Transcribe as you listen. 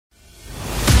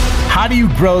How do you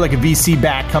grow like a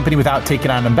VC-backed company without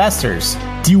taking on investors?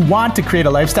 Do you want to create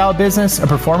a lifestyle business, a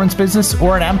performance business,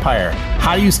 or an empire?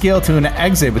 How do you scale to an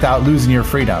exit without losing your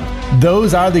freedom?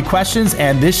 Those are the questions,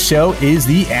 and this show is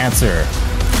the answer.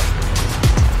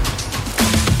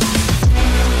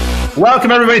 Welcome,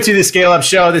 everybody, to the Scale Up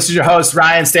Show. This is your host,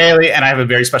 Ryan Staley, and I have a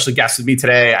very special guest with me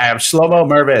today. I have Shlomo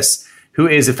Mirvis, who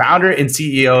is the founder and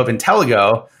CEO of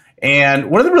Intelligo. And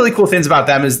one of the really cool things about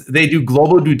them is they do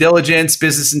global due diligence,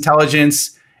 business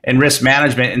intelligence, and risk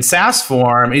management in SaaS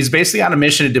form. He's basically on a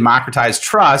mission to democratize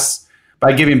trust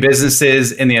by giving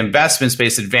businesses in the investment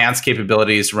space advanced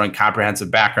capabilities to run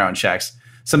comprehensive background checks.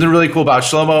 Something really cool about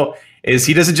Shlomo is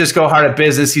he doesn't just go hard at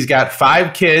business. He's got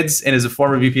 5 kids and is a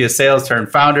former VP of sales turned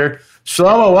founder.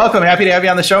 Shlomo, welcome. Happy to have you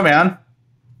on the show, man.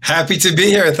 Happy to be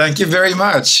here. Thank you very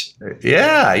much.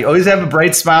 Yeah, you always have a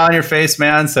bright smile on your face,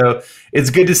 man. So it's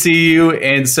good to see you.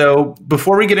 And so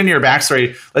before we get into your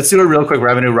backstory, let's do a real quick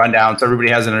revenue rundown so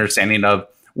everybody has an understanding of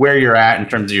where you're at in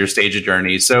terms of your stage of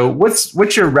journey. So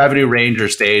what's your revenue range or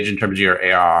stage in terms of your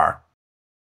ARR?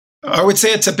 I would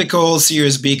say a typical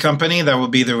Series B company. That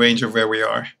would be the range of where we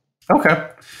are. Okay.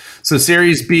 So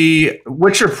Series B,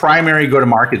 what's your primary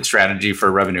go-to-market strategy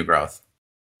for revenue growth?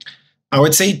 I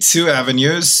would say 2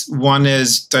 avenues. One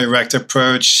is direct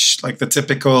approach, like the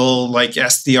typical like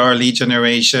SDR lead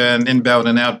generation, inbound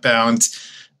and outbound,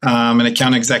 and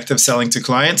account executive selling to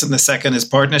clients. And the second is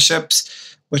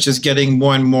partnerships, which is getting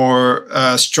more and more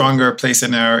stronger place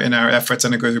in our efforts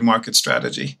and a go-to-market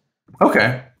strategy.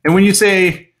 Okay. And when you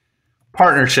say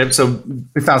partnership, so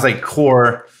it sounds like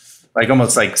core, like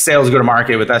almost like sales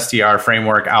go-to-market with SDR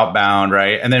framework, outbound,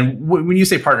 right? And then when you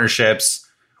say partnerships,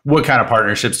 what kind of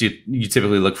partnerships do you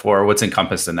typically look for? What's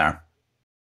encompassed in there?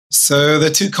 So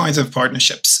there are 2 kinds of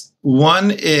partnerships.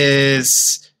 One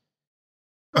is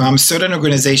certain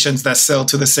organizations that sell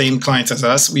to the same clients as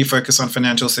us. We focus on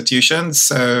financial institutions.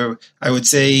 So I would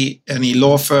say any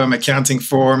law firm, accounting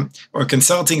firm, or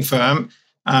consulting firm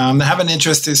that have an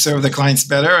interest to serve the clients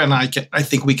better. And I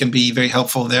think we can be very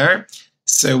helpful there.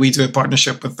 So we do a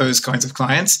partnership with those kinds of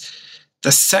clients.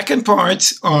 The second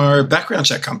part are background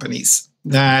check companies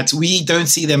that we don't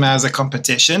see them as a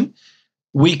competition.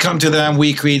 We come to them,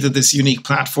 we created this unique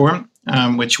platform,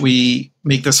 which we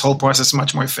make this whole process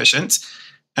much more efficient.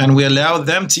 And we allow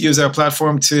them to use our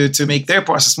platform to make their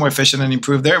process more efficient and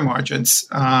improve their margins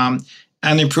and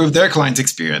improve their client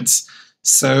experience.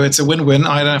 So it's a win-win.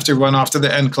 I don't have to run after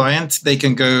the end client. They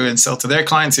can go and sell to their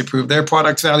clients, improve their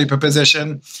product value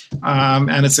proposition,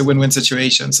 and it's a win-win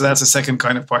situation. So that's the second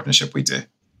kind of partnership we do.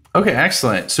 Okay,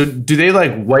 excellent. So do they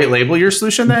like white label your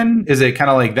solution then? Is it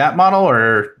kind of like that model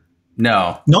or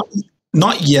no?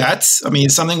 Not yet. I mean,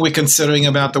 it's something we're considering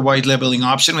about the white labeling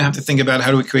option. We have to think about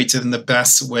how do we create it in the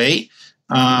best way.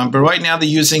 But right now they're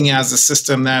using it as a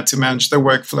system that to manage their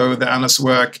workflow, the analyst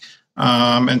work,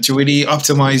 and to really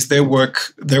optimize their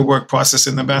work process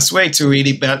in the best way to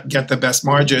really get the best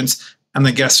margins and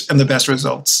the best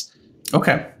results.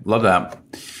 Okay, love that.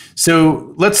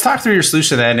 So let's talk through your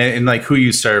solution then and like who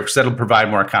you serve, because that'll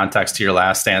provide more context to your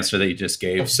last answer that you just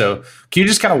gave. So can you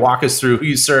just kind of walk us through who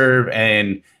you serve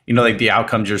and, like the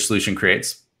outcomes your solution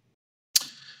creates?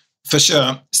 For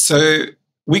sure. So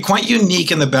we're quite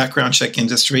unique in the background check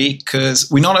industry because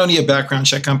we're not only a background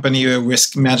check company, we're a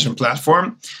risk management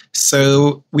platform.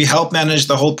 So we help manage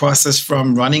the whole process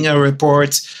from running a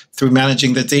report through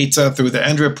managing the data, through the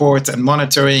end report and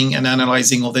monitoring and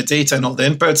analyzing all the data and all the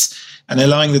inputs and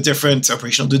allowing the different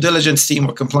operational due diligence team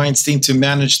or compliance team to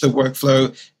manage the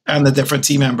workflow and the different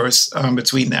team members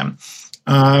between them.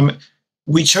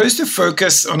 We chose to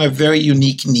focus on a very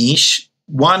unique niche.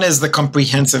 One is the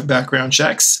comprehensive background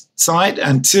checks side,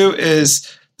 and 2 is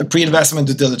the pre-investment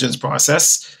due diligence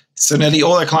process. So nearly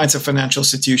all our clients are financial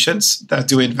institutions that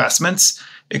do investments.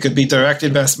 It could be direct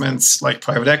investments like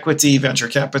private equity, venture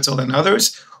capital, and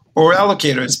others, or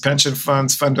allocators, pension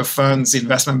funds, fund of funds,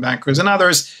 investment bankers, and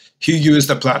others who use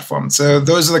the platform. So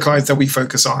those are the clients that we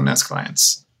focus on as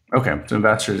clients. Okay, so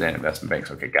investors and investment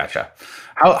banks. Okay, gotcha.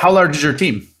 How large is your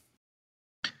team?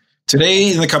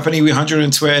 Today in the company, we're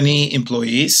 120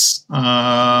 employees,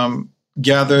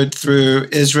 gathered through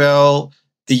Israel,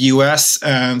 the US,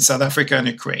 and South Africa and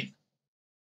Ukraine.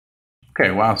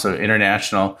 Okay, wow. So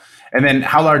international. And then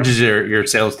how large is your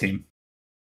sales team?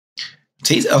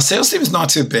 Our sales team is not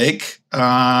too big.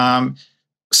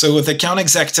 So with account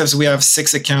executives, we have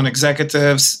 6 account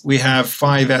executives. We have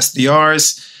 5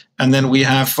 SDRs. And then we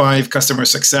have 5 customer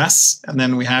success. And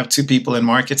then we have 2 people in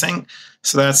marketing.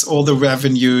 So that's all the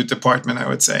revenue department, I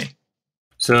would say.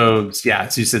 So yeah,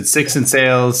 so you said 6 in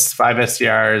sales, 5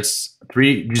 SDRs,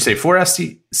 3, did you say 4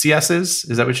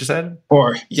 CSs? Is that what you said?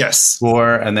 4, yes.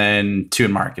 4, and then 2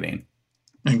 in marketing.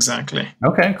 Exactly.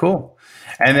 Okay, cool.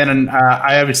 And then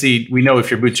we know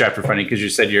if you're bootstrapped or funding because you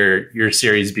said your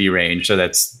Series B range. So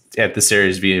that's at the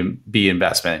Series B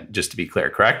investment, just to be clear,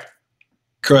 correct?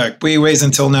 Correct. We raised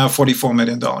until now $44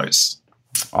 million.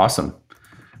 Awesome.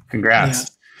 Congrats. Yeah.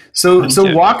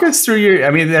 So walk us through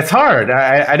that's hard.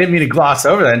 I didn't mean to gloss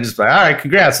over that and just like, all right,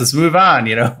 congrats, let's move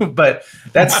on, but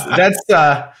that's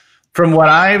from what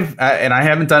and I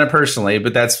haven't done it personally,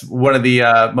 but that's one of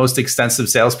the most extensive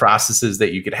sales processes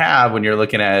that you could have when you're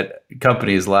looking at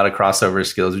companies, a lot of crossover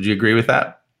skills. Would you agree with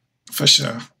that? For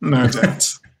sure. No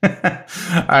doubt.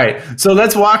 All right. So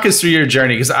let's walk us through your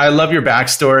journey because I love your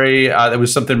backstory. There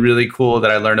was something really cool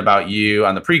that I learned about you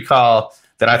on the pre-call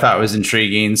that I thought was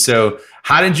intriguing. So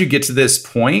how did you get to this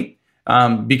point?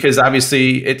 Because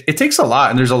obviously it takes a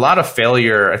lot and there's a lot of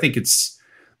failure. I think it's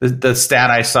the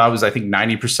stat I saw was, I think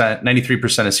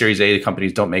 93% of Series A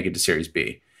companies don't make it to Series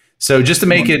B. So just to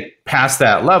make it past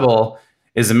that level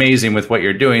is amazing with what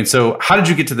you're doing. So how did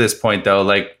you get to this point though?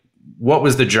 Like what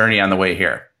was the journey on the way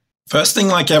here? First thing,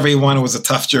 like everyone, it was a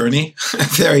tough journey, a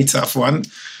very tough one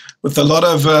with a lot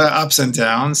of ups and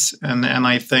downs. And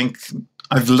I think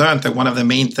I've learned that one of the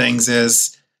main things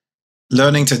is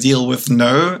learning to deal with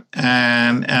no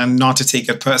and not to take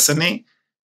it personally,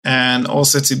 and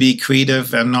also to be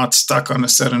creative and not stuck on a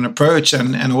certain approach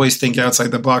and always think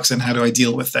outside the box and how do I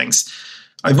deal with things.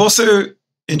 I've also,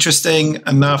 interesting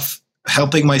enough,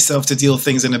 helping myself to deal with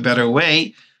things in a better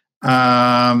way.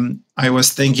 I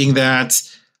was thinking that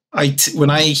when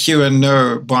I hear a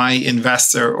no by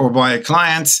investor or by a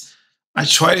client, I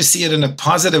try to see it in a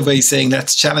positive way, saying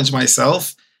let's challenge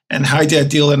myself and how do I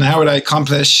deal and how would I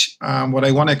accomplish what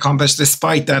I want to accomplish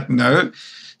despite that no.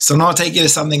 So not take it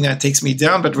as something that takes me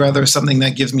down, but rather something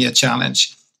that gives me a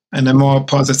challenge in a more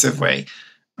positive way.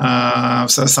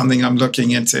 So something I'm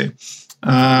looking into.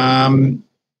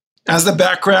 As the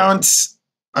background,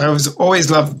 I was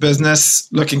always loved business,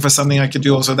 looking for something I could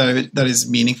do also that is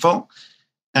meaningful.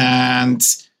 And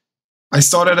I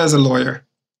started as a lawyer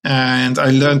and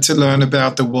I learned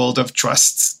about the world of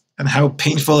trust and how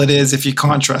painful it is if you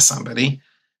can't trust somebody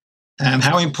and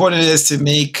how important it is to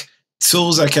make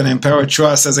tools that can empower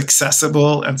trust as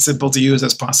accessible and simple to use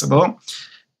as possible.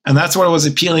 And that's what was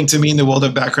appealing to me in the world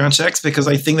of background checks, because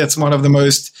I think that's one of the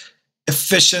most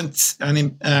efficient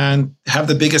and have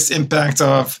the biggest impact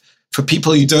for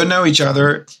people who don't know each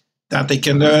other, that they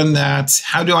can learn that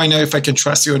how do I know if I can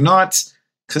trust you or not?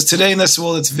 Because today in this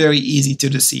world, it's very easy to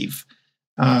deceive.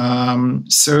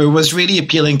 So it was really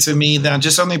appealing to me that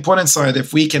just on the important side,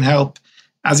 if we can help,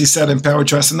 as you said, empower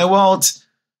trust in the world,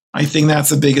 I think that's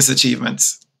the biggest achievement.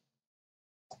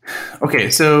 Okay,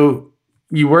 so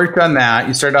you worked on that.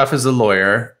 You started off as a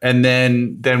lawyer, and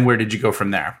then where did you go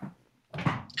from there?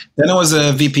 Then I was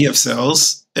a VP of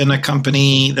sales in a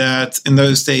company that in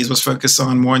those days was focused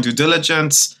on more on due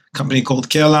diligence, a company called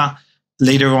Kela.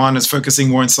 Later on is focusing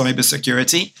more on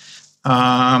cybersecurity.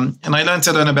 And I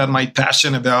learned about my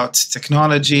passion about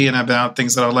technology and about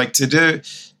things that I like to do.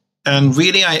 And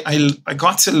really, I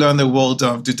got to learn the world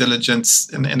of due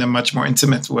diligence in a much more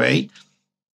intimate way.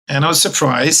 And I was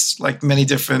surprised, like many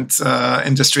different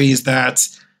industries, that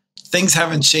things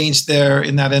haven't changed there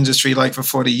in that industry like for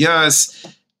 40 years.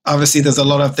 Obviously, there's a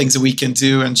lot of things that we can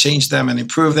do and change them and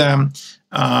improve them.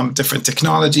 Different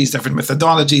technologies, different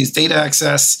methodologies, data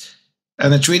access.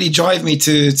 And it really drove me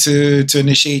to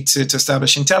initiate, to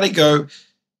establish Intelligo,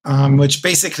 which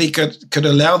basically could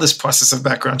allow this process of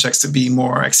background checks to be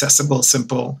more accessible,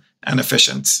 simple, and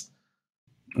efficient.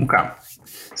 Okay.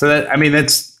 So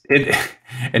that's it.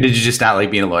 And did you just not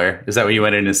like being a lawyer? Is that why you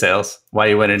went into sales? Why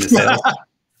you went into sales?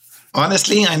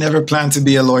 Honestly, I never planned to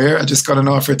be a lawyer. I just got an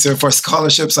offer for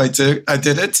scholarships. I did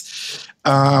it.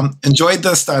 Enjoyed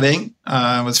the studying.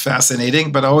 It was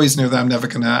fascinating, but I always knew that I'm never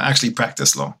going to actually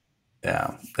practice law.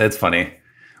 Yeah, that's funny.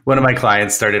 One of my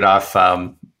clients started off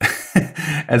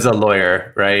as a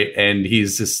lawyer, right? And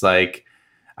he's just like,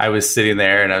 I was sitting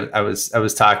there and I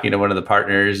was talking to one of the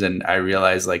partners, and I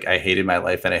realized like I hated my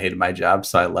life and I hated my job,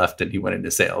 so I left and he went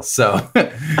into sales. So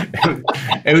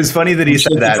it was funny that he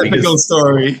said that. Typical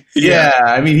story. Yeah,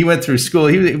 I mean, he went through school.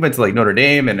 He went to like Notre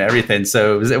Dame and everything,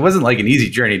 so it wasn't like an easy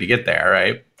journey to get there,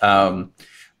 right?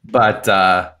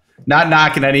 But not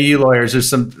knocking any of you lawyers. There's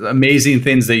some amazing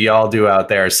things that y'all do out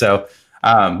there. So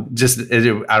I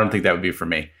don't think that would be for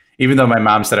me. Even though my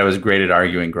mom said I was great at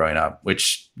arguing growing up,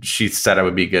 which she said I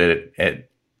would be good at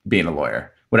being a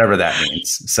lawyer, whatever that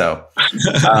means. So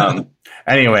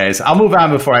anyways, I'll move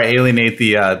on before I alienate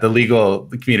the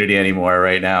legal community anymore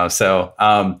right now. So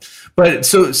but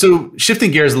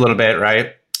shifting gears a little bit,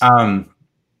 right?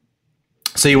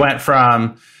 So you went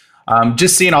from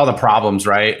just seeing all the problems,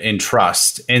 right, in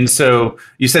trust. And so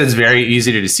you said it's very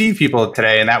easy to deceive people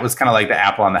today, and that was kind of like the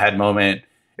apple on the head moment,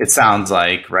 it sounds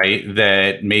like, right,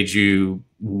 that made you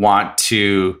want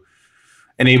to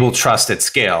enable trust at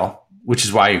scale, which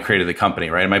is why you created the company,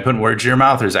 right? Am I putting words in your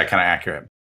mouth, or is that kind of accurate?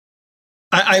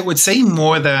 I would say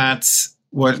more that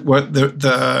what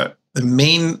the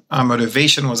main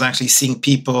motivation was actually seeing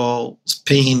people's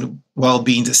pain while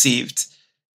being deceived.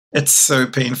 It's so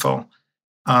painful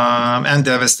and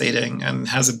devastating, and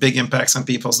has a big impact on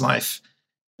people's life.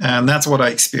 And that's what I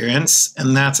experienced,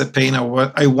 and that's a pain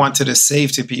I wanted to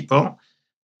save to people.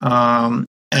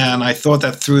 And I thought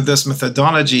that through this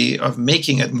methodology of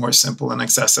making it more simple and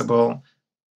accessible,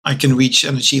 I can reach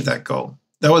and achieve that goal.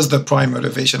 That was the prime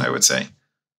motivation, I would say.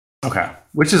 Okay,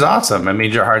 which is awesome. I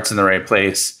mean, your heart's in the right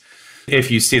place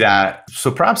if you see that. So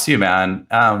props to you, man.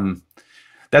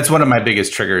 That's one of my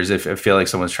biggest triggers if I feel like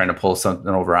someone's trying to pull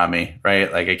something over on me,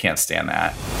 right? Like, I can't stand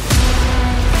that.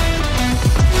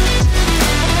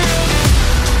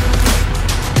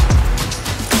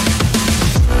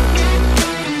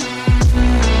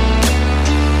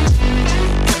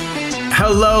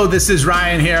 Hello, this is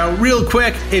Ryan here. Real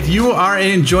quick, if you are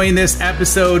enjoying this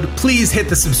episode, please hit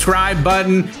the subscribe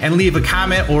button and leave a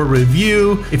comment or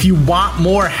review. If you want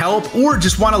more help or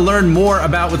just want to learn more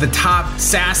about what the top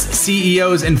SaaS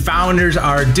CEOs and founders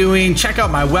are doing, check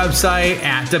out my website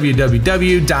at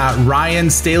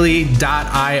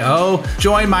www.ryanstaley.io.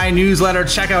 Join my newsletter,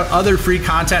 check out other free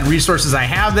content and resources I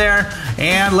have there,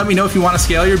 and let me know if you want to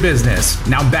scale your business.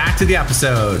 Now back to the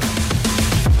episode.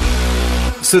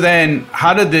 So then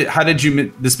how did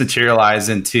this materialize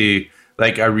into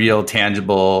like a real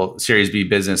tangible Series B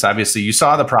business? Obviously you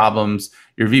saw the problems,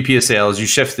 you're VP of sales, you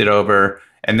shifted over,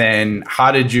 and then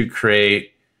how did you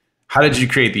create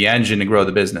the engine to grow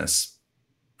the business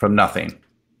from nothing?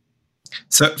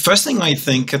 So first thing, I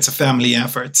think it's a family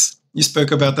effort. You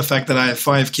spoke about the fact that I have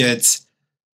 5 kids.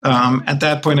 At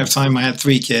that point of time, I had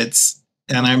 3 kids.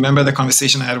 And I remember the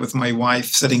conversation I had with my wife,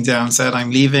 sitting down, said,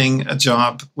 I'm leaving a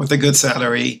job with a good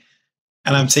salary,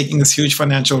 and I'm taking this huge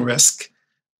financial risk,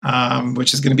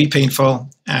 which is going to be painful,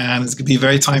 and it's going to be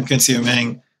very time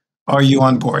consuming. Are you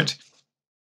on board?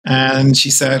 And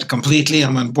she said, completely,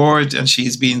 I'm on board. And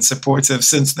she's been supportive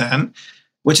since then,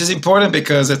 which is important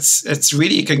because it's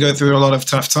really, you can go through a lot of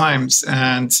tough times.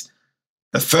 And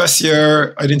the first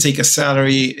year I didn't take a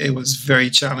salary. It was very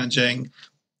challenging.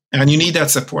 And you need that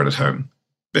support at home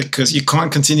because you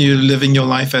can't continue living your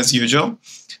life as usual.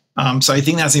 So I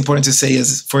think that's important to say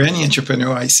is for any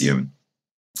entrepreneur, I assume.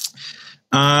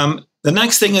 The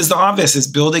next thing is the obvious, is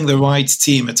building the right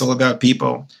team. It's all about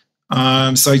people.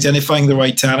 So identifying the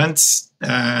right talents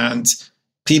and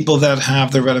people that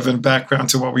have the relevant background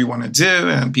to what we want to do,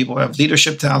 and people who have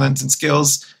leadership talent and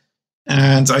skills.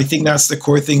 And I think that's the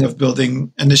core thing of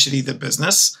building initially the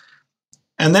business.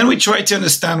 And then we try to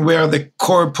understand where are the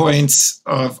core points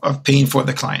of pain for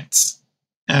the clients.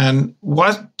 And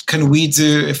what can we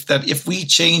do if we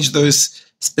change those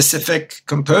specific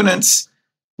components,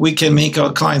 we can make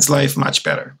our clients' life much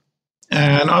better.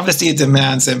 And obviously it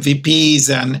demands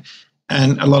MVPs and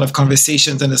a lot of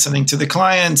conversations and listening to the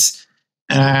clients,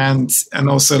 and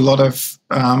also a lot of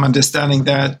understanding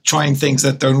that trying things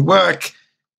that don't work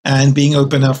and being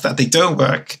open enough that they don't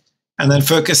work. And then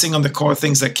focusing on the core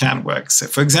things that can work. So,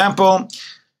 for example,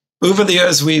 over the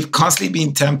years, we've constantly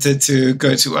been tempted to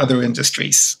go to other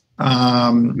industries.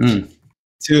 To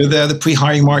the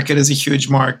pre-hiring market is a huge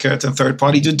market, and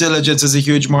third-party due diligence is a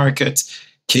huge market.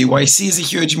 KYC is a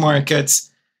huge market.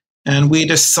 And we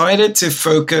decided to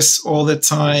focus all the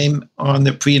time on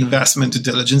the pre-investment due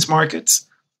diligence market,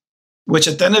 which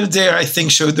at the end of the day, I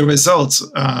think showed the results.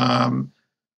 I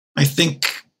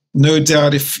think, no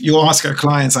doubt, if you ask our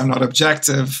clients, I'm not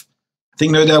objective, I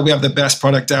think no doubt we have the best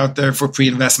product out there for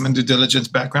pre-investment due diligence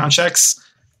background checks.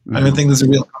 Mm-hmm. I don't think there's a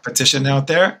real competition out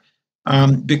there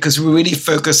because we really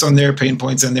focus on their pain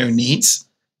points and their needs,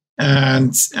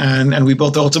 and we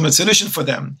built the ultimate solution for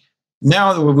them.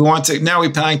 Now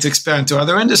we're planning to expand to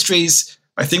other industries.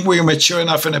 I think we're mature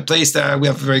enough in a place that we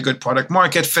have a very good product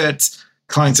market fit.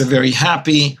 Clients are very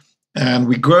happy, and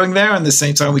we're growing there. And at the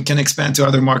same time, we can expand to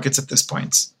other markets at this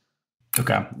point.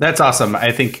 Okay, that's awesome.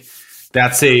 I think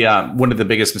that's one of the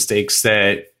biggest mistakes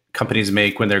that companies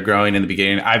make when they're growing in the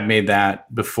beginning. I've made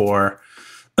that before,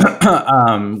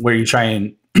 where you try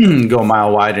and go a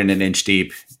mile wide and an inch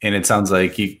deep, and it sounds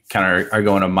like you kind of are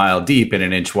going a mile deep and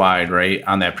an inch wide, right,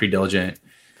 on that pre-diligent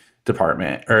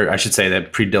department, or I should say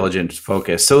that pre-diligent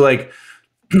focus. So, like,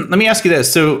 let me ask you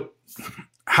this: so,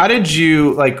 how did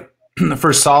you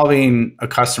for solving a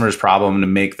customer's problem to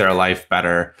make their life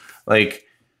better? Like,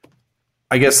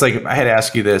 I guess like I had to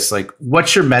ask you this, like,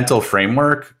 what's your mental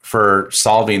framework for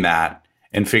solving that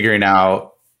and figuring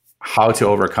out how to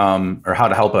overcome or how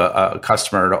to help a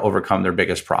customer to overcome their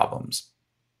biggest problems?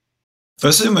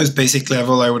 First, at the most basic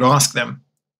level, I would ask them,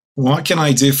 what can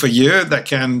I do for you that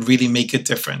can really make a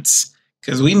difference?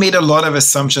 Because we made a lot of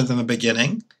assumptions in the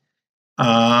beginning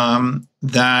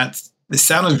that they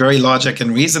sounded very logic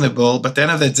and reasonable, but at the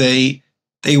end of the day,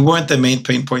 they weren't the main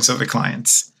pain points of the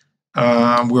clients.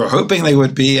 We were hoping they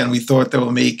would be, and we thought they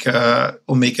will make a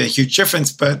huge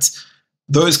difference, but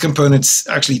those components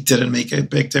actually didn't make a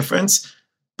big difference.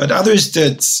 But others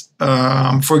did.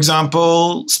 For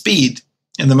example, speed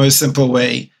in the most simple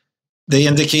way. They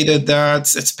indicated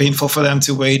that it's painful for them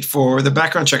to wait for the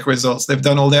background check results. They've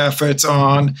done all their efforts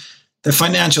on the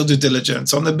financial due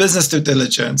diligence, on the business due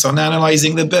diligence, on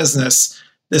analyzing the business.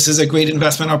 This is a great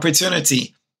investment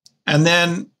opportunity. And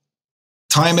then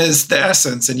time is the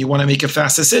essence, and you want to make a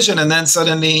fast decision. And then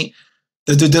suddenly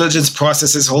the due diligence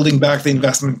process is holding back the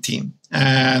investment team.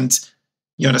 And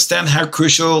you understand how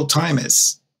crucial time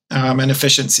is and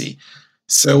efficiency.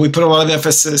 So we put a lot of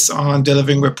emphasis on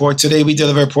delivering report. Today, we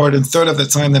deliver a report in a third of the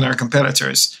time than our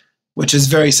competitors, which is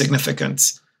very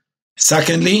significant.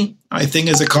 Secondly, I think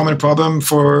is a common problem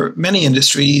for many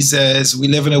industries is we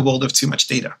live in a world of too much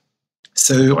data.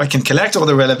 So I can collect all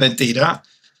the relevant data,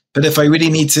 but if I really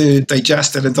need to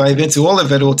digest it and dive into all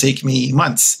of it, it will take me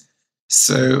months.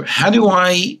 So how do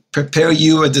I prepare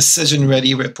you a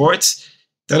decision-ready report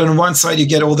that on one side you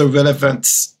get all the relevant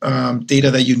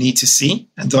data that you need to see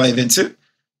and dive into,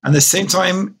 and at the same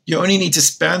time, you only need to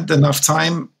spend enough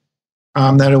time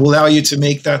that it will allow you to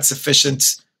make that sufficient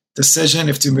decision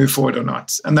if to move forward or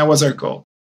not. And that was our goal.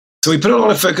 So we put a lot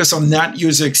of focus on that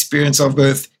user experience of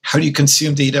both how do you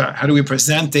consume data, how do we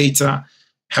present data,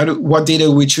 what data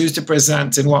we choose to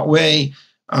present, in what way.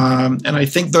 And I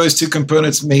think those two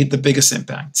components made the biggest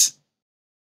impact.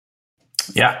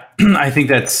 Yeah, I think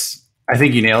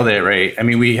you nailed it, right? I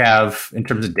mean, we have, in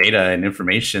terms of data and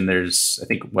information, there's, I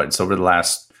think, it's over the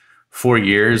last 4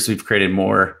 years, we've created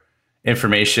more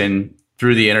information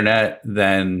through the internet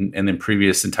than in the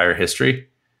previous entire history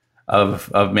of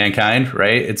mankind,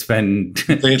 right? It's been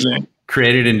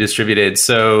created and distributed.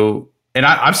 So, and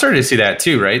I'm starting to see that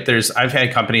too, right? I've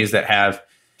had companies that have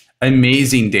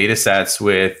amazing data sets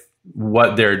with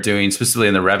what they're doing, specifically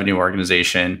in the revenue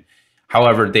organization.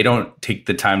 However, they don't take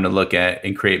the time to look at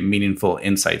and create meaningful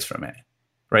insights from it,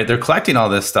 right? They're collecting all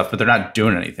this stuff, but they're not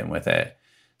doing anything with it.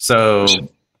 So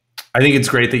I think it's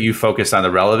great that you focus on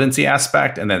the relevancy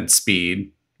aspect and then speed,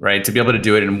 right? To be able to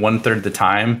do it in 1/3 the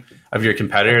time of your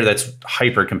competitor, that's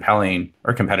hyper compelling,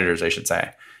 or competitors, I should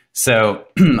say. So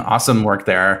awesome work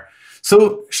there.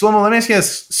 So Shlomo, let me ask you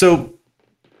this. So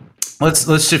let's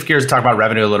shift gears and talk about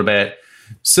revenue a little bit.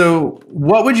 So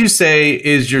what would you say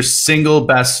is your single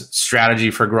best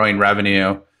strategy for growing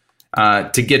revenue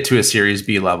to get to a Series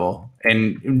B level?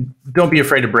 And don't be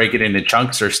afraid to break it into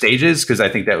chunks or stages, because I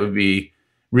think that would be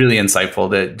really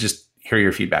insightful to just hear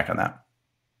your feedback on that.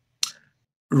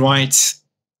 Right.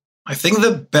 I think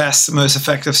the best, most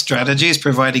effective strategy is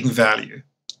providing value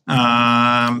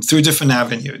through different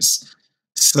avenues.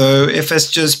 So if it's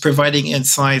just providing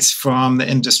insights from the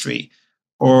industry,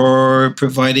 or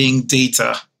providing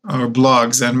data or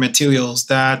blogs and materials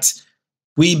that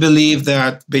we believe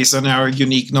that, based on our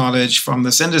unique knowledge from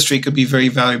this industry, could be very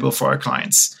valuable for our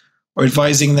clients, or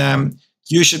advising them,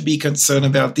 you should be concerned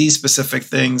about these specific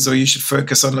things, or you should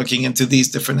focus on looking into these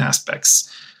different aspects.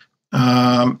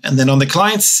 And then on the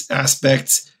client's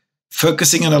aspect,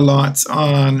 focusing on a lot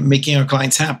on making our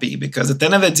clients happy, because at the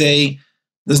end of the day,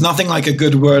 there's nothing like a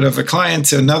good word of a client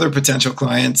to another potential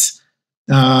client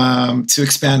to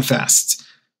expand fast.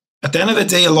 At the end of the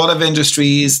day, a lot of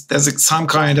industries, there's some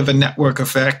kind of a network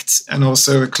effect, and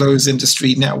also a closed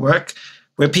industry network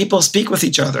where people speak with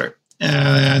each other,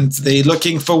 and they're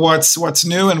looking for what's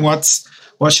new and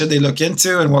what should they look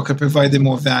into and what could provide them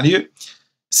more value.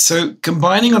 So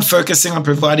combining and focusing on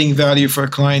providing value for our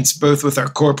clients, both with our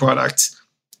core product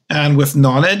and with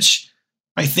knowledge,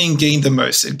 I think gained the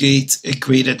most. It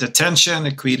created attention,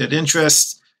 it created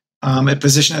interest. It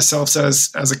positioned ourselves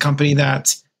as a company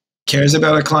that cares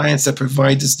about our clients, that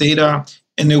provides us data,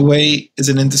 in a way is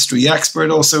an industry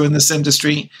expert also in this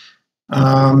industry.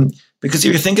 Because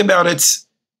if you think about it,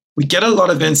 we get a lot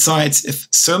of insights. If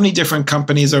so many different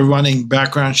companies are running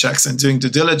background checks and doing due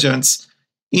diligence,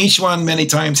 each one many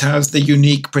times has the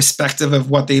unique perspective of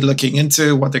what they're looking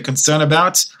into, what they're concerned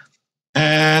about.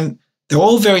 And they're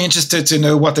all very interested to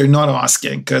know what they're not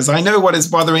asking, because I know what is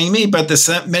bothering me, but there's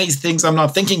many things I'm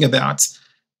not thinking about.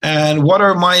 And what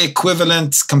are my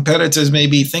equivalent competitors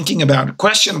maybe thinking about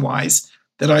question-wise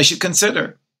that I should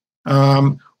consider?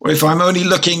 Or if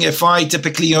I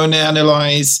typically only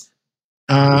analyze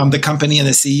the company and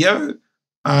the CEO,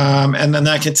 and then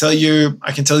I can tell you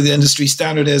the industry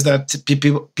standard is that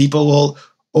people will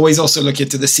always also look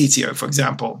into the CTO, for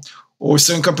example, or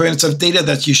certain components of data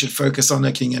that you should focus on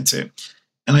looking into.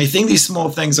 And I think these small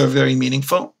things are very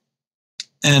meaningful,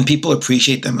 and people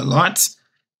appreciate them a lot,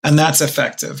 and that's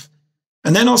effective.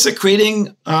 And then also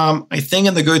creating, I think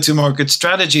in the go-to-market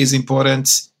strategy is important,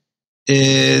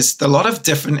 is a lot of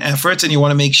different efforts, and you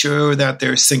want to make sure that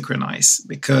they're synchronized,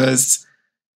 because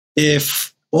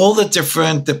if all the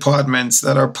different departments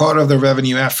that are part of the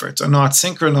revenue effort are not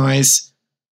synchronized,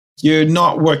 you're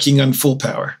not working on full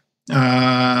power.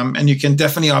 And you can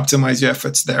definitely optimize your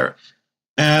efforts there.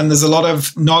 And there's a lot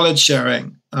of knowledge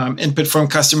sharing, input from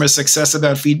customer success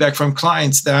about feedback from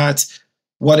clients, that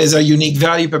what is our unique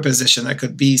value proposition that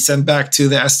could be sent back to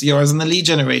the SDRs and the lead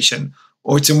generation,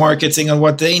 or to marketing on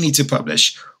what they need to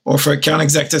publish, or for account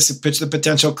executives to pitch the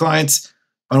potential clients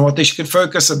on what they should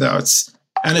focus about.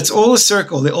 And it's all a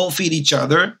circle. They all feed each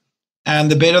other. And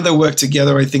the better they work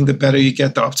together, I think the better you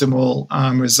get the optimal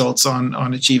results on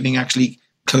achieving actually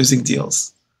closing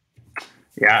deals.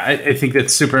 Yeah, I think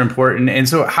that's super important. And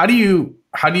so how do you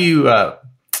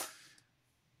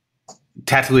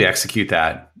tactically execute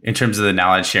that in terms of the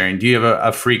knowledge sharing? Do you have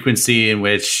a frequency in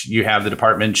which you have the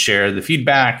department share the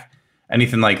feedback,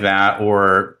 anything like that?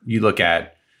 Or do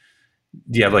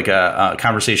you have like a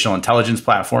conversational intelligence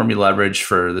platform you leverage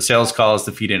for the sales calls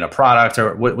to feed in a product,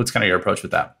 or what's kind of your approach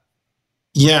with that?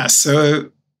 Yeah,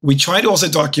 so we try to also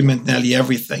document nearly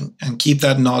everything and keep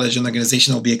that knowledge in the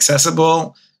organization will be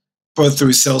accessible, both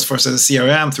through Salesforce as a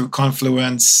CRM, through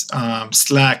Confluence,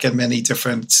 Slack, and many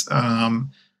different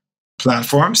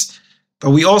platforms. But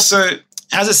we also,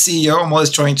 as a CEO, I'm always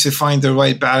trying to find the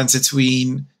right balance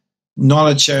between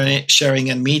knowledge sharing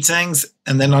and meetings,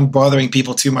 and then not bothering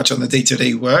people too much on the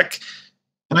day-to-day work.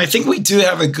 And I think we do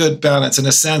have a good balance in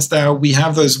a sense that we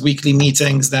have those weekly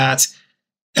meetings that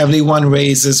everyone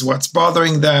raises what's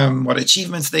bothering them, what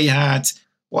achievements they had,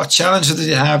 what challenges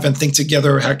they have, and think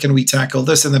together, how can we tackle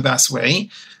this in the best way?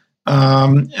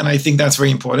 And I think that's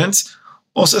very important.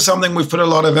 Also, something we've put a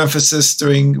lot of emphasis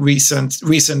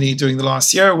recently during the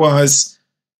last year was,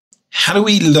 how do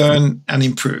we learn and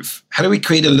improve? How do we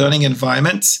create a learning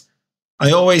environment?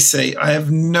 I always say I have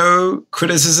no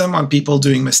criticism on people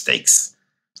doing mistakes.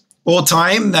 All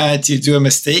time that you do a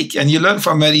mistake and you learn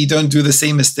from it, you don't do the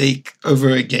same mistake over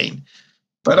again.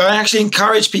 But I actually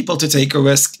encourage people to take a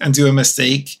risk and do a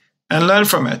mistake and learn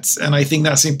from it. And I think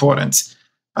that's important.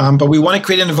 But we want to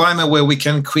create an environment where we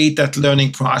can create that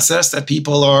learning process, that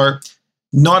people are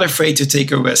not afraid to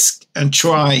take a risk and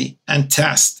try and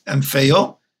test and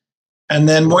fail. And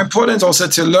then more important also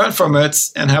to learn from it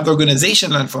and have the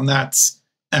organization learn from that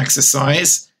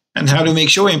exercise and how to make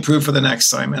sure we improve for the next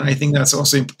time. And I think that's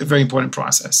also a very important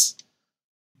process.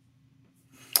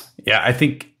 Yeah, I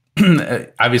think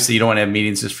obviously you don't want to have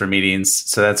meetings just for meetings.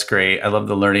 So that's great. I love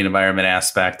the learning environment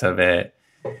aspect of it.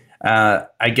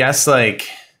 I guess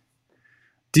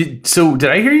did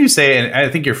I hear you say, and I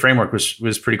think your framework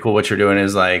was pretty cool. What you're doing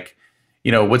is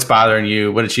what's bothering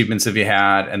you? What achievements have you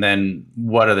had? And then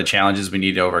what are the challenges we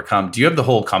need to overcome? Do you have the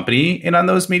whole company in on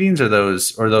those meetings, or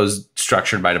those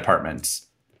structured by departments?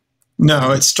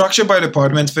 No, it's structured by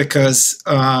department because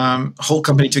whole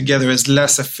company together is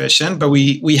less efficient, but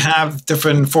we have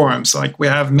different forums. Like we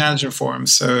have manager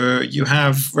forums. So you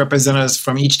have representatives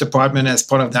from each department as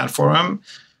part of that forum.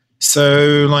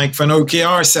 So like for an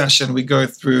OKR session, we go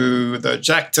through the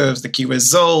objectives, the key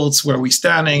results, where we're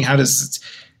standing,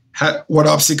 what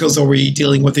obstacles are we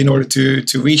dealing with in order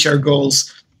to reach our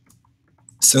goals.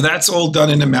 So that's all done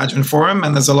in a management forum,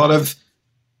 and there's a lot of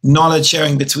knowledge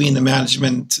sharing between the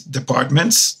management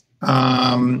departments.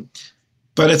 But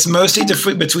it's mostly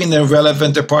between the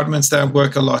relevant departments that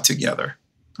work a lot together.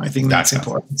 I think that's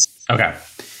important. Okay.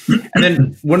 And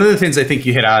then one of the things I think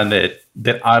you hit on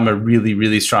that I'm a really,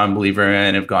 really strong believer in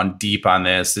and have gone deep on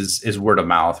this is word of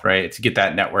mouth, right? To get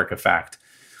that network effect.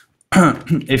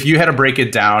 If you had to break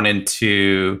it down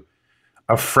into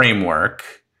a framework,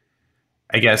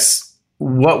 I guess,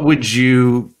 how would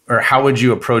you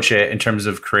approach it in terms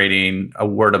of creating a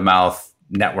word of mouth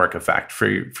network effect for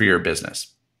your business?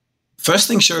 First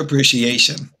thing, show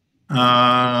appreciation.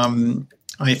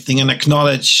 I think, and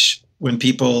acknowledge when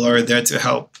people are there to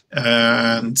help.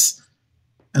 And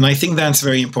I think that's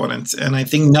very important. And I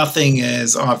think nothing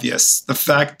is obvious. The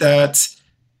fact that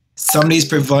somebody's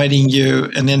providing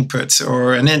you an input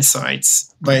or an insight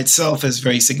by itself is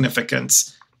very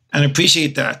significant. And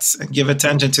appreciate that and give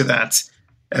attention to that.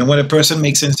 And when a person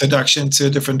makes an introduction to a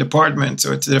different department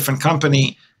or to a different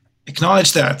company,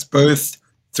 acknowledge that, both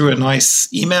through a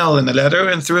nice email and a letter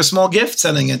and through a small gift,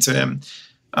 sending it to him.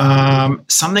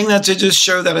 Something that to just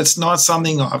show that it's not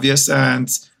something obvious and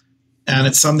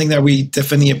it's something that we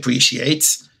definitely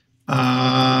appreciate.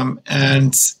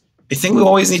 And I think we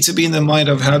always need to be in the mind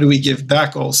of how do we give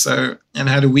back also, and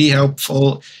how do we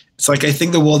helpful. It's like, I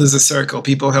think the world is a circle.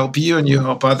 People help you and you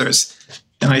help others.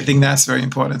 And I think that's very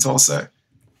important also.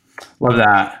 Love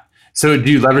that. So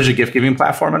do you leverage a gift giving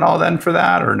platform and all then for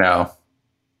that, or no?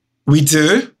 We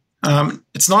do.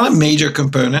 It's not a major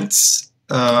component.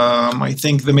 I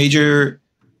think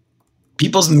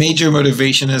people's major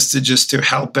motivation is to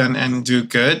help and do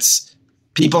good.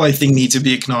 People, I think, need to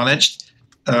be acknowledged.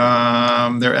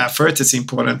 Their effort is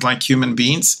important, like human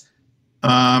beings.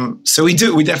 So we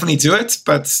definitely do it,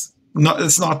 but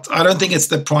it's not. I don't think it's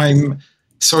the prime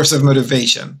source of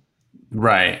motivation.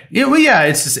 Right. Yeah. Well, yeah.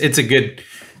 It's a good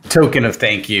token of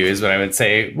thank you, is what I would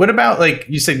say. What about, like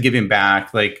you said, giving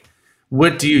back? Like,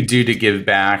 what do you do to give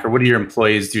back, or what do your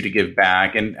employees do to give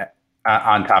back? And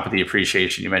on top of the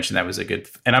appreciation, you mentioned that was a good.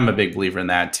 And I'm a big believer in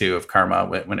that too, of karma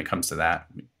when it comes to that.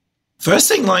 First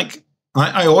thing, like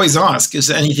I always ask, is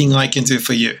there anything I can do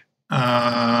for you?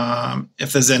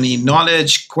 If there's any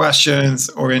knowledge, questions,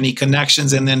 or any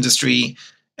connections in the industry,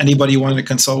 anybody want to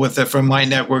consult with it from my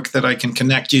network that I can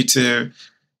connect you to,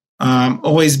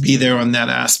 always be there on that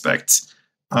aspect.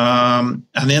 And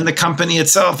in the company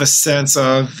itself, a sense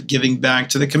of giving back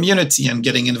to the community and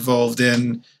getting involved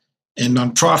in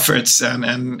nonprofits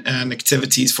and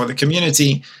activities for the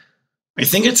community. I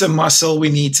think it's a muscle we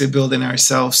need to build in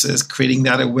ourselves, is creating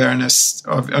that awareness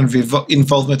of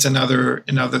involvement in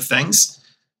other things.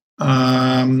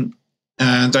 And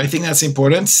I think that's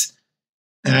important.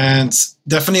 And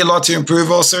definitely a lot to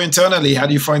improve also internally. How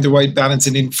do you find the right balance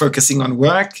in focusing on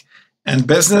work and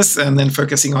business, and then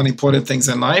focusing on important things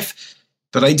in life?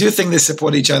 But I do think they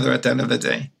support each other at the end of the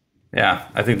day. Yeah,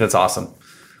 I think that's awesome.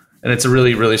 And it's a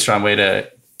really, really strong way to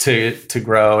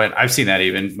grow. And I've seen that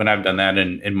even when I've done that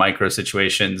in micro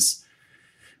situations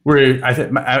where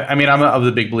I'm of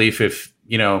the big belief, if,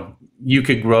 you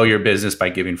could grow your business by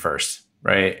giving first.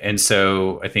 Right. And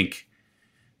so I think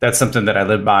that's something that I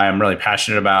live by. I'm really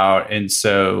passionate about. And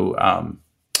so,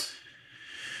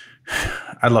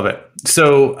 I love it.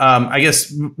 So I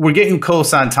guess we're getting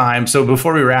close on time. So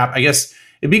before we wrap, I guess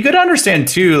it'd be good to understand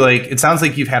too, like, it sounds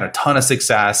like you've had a ton of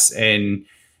success and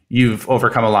you've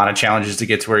overcome a lot of challenges to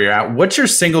get to where you're at. What's your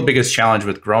single biggest challenge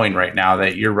with growing right now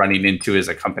that you're running into as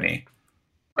a company?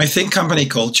 I think company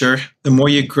culture. The more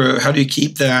you grow, how do you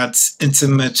keep that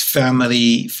intimate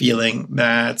family feeling,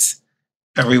 that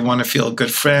everyone to feel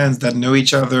good friends that know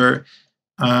each other?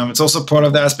 It's also part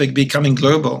of the aspect becoming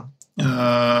global.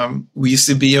 We used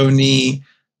to be only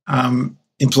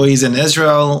employees in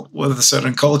Israel with a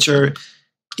certain culture.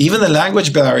 Even the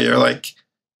language barrier, like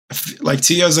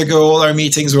 2 years ago, all our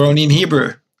meetings were only in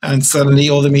Hebrew, and suddenly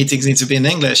all the meetings need to be in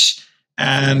English.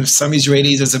 And some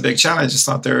Israelis, it's a big challenge. It's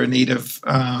not their native,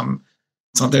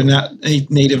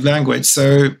 native language.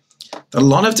 So a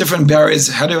lot of different barriers.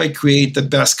 How do I create the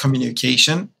best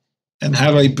communication, and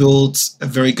how do I build a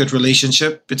very good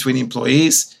relationship between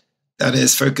employees that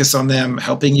is focused on them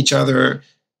helping each other,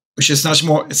 which is much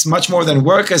more. It's much more than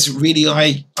work. It's really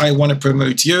I want to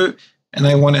promote you and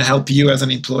I want to help you as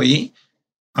an employee.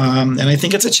 And I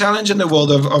think it's a challenge in the world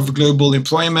of global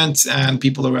employment and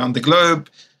people around the globe.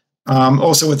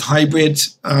 Also with hybrid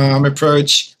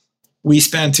approach, we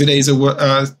spend 2 days a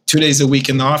week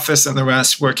in the office and the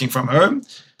rest working from home,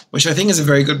 which I think is a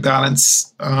very good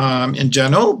balance in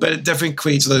general, but it definitely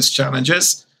creates those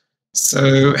challenges.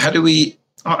 So how do we?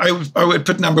 I would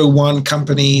put number one,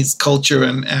 companies, culture,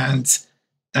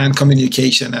 and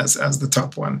communication as the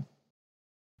top one.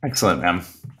 Excellent, man.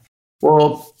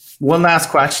 Well, one last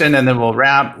question and then we'll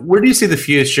wrap. Where do you see the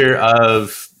future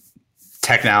of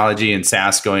technology and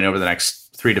SaaS going over the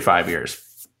next 3 to 5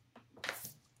 years?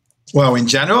 Well, in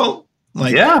general,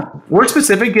 word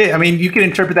specific. I mean, you can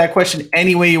interpret that question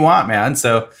any way you want, man.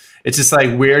 So it's just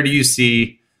like, where do you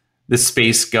see the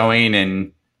space going,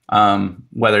 and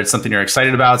whether it's something you're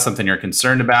excited about, something you're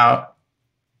concerned about?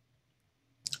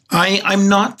 I'm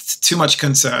not too much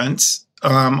concerned.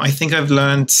 I think I've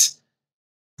learned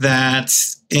that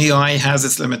AI has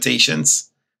its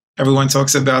limitations. Everyone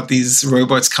talks about these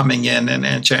robots coming in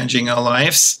and changing our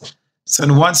lives. So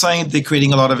on one side, they're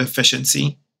creating a lot of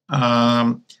efficiency.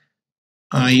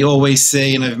 I always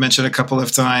say, and I've mentioned a couple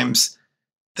of times,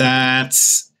 that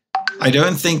I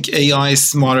don't think AI is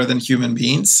smarter than human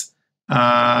beings.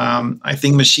 I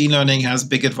think machine learning has a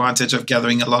big advantage of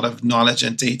gathering a lot of knowledge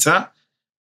and data.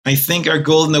 I think our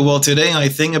goal in the world today, and I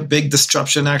think a big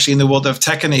disruption actually in the world of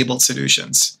tech-enabled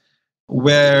solutions,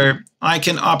 where I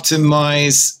can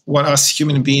optimize what us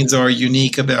human beings are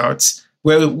unique about,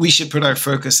 where we should put our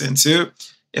focus into,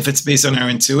 if it's based on our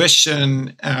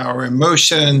intuition, our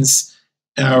emotions,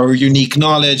 our unique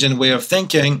knowledge and way of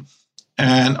thinking,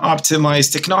 and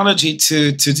optimize technology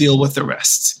to deal with the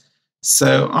rest.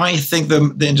 So I think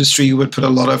the industry would put a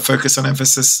lot of focus and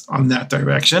emphasis on that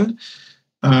direction.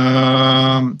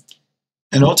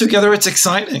 And altogether, it's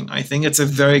exciting. I think it's a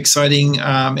very exciting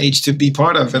age to be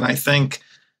part of. And I think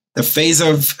the phase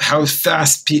of how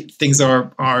fast things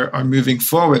are moving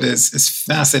forward is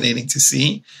fascinating to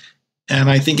see. And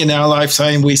I think in our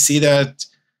lifetime, we see that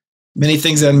many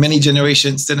things that many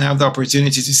generations didn't have the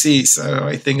opportunity to see. So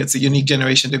I think it's a unique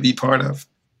generation to be part of.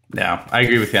 Yeah, I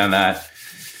agree with you on that.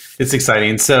 It's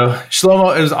exciting. So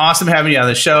Shlomo, it was awesome having you on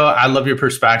the show. I love your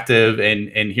perspective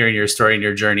and hearing your story and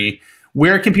your journey.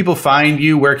 Where can people find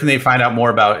you? Where can they find out more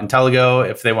about Intelligo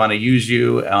if they want to use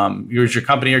you, use your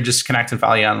company, or just connect and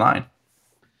follow you online?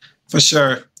 For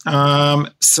sure.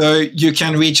 So you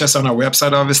can reach us on our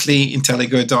website, obviously,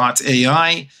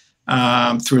 intelligo.ai,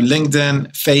 through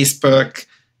LinkedIn, Facebook.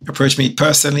 Approach me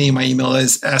personally. My email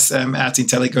is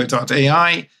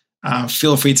sm@intelligo.ai.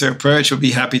 Feel free to approach. We'll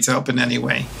be happy to help in any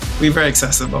way. We're very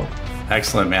accessible.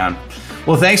 Excellent, man.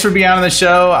 Well, thanks for being on the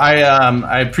show.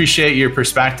 I appreciate your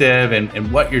perspective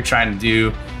and what you're trying to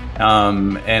do.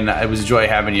 And it was a joy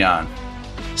having you on.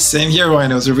 Same here,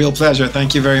 Ryan. It was a real pleasure.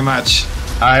 Thank you very much.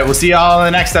 All right. We'll see you all in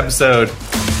the next episode.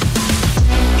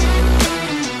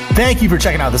 Thank you for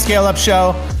checking out the Scale Up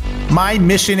Show. My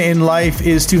mission in life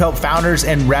is to help founders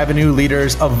and revenue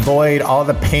leaders avoid all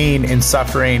the pain and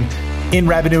suffering in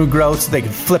revenue growth so they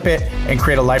can flip it and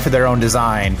create a life of their own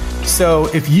design. So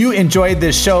if you enjoyed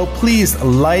this show, please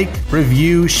like,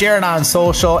 review, share it on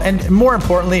social, and more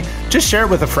importantly, just share it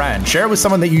with a friend. Share it with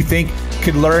someone that you think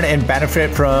could learn and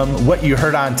benefit from what you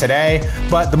heard on today.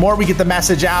 But the more we get the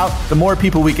message out, the more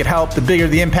people we could help, the bigger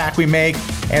the impact we make,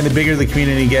 and the bigger the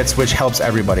community gets, which helps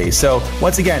everybody. So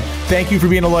once again, thank you for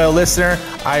being a loyal listener.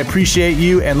 I appreciate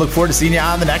you and look forward to seeing you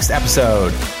on the next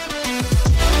episode.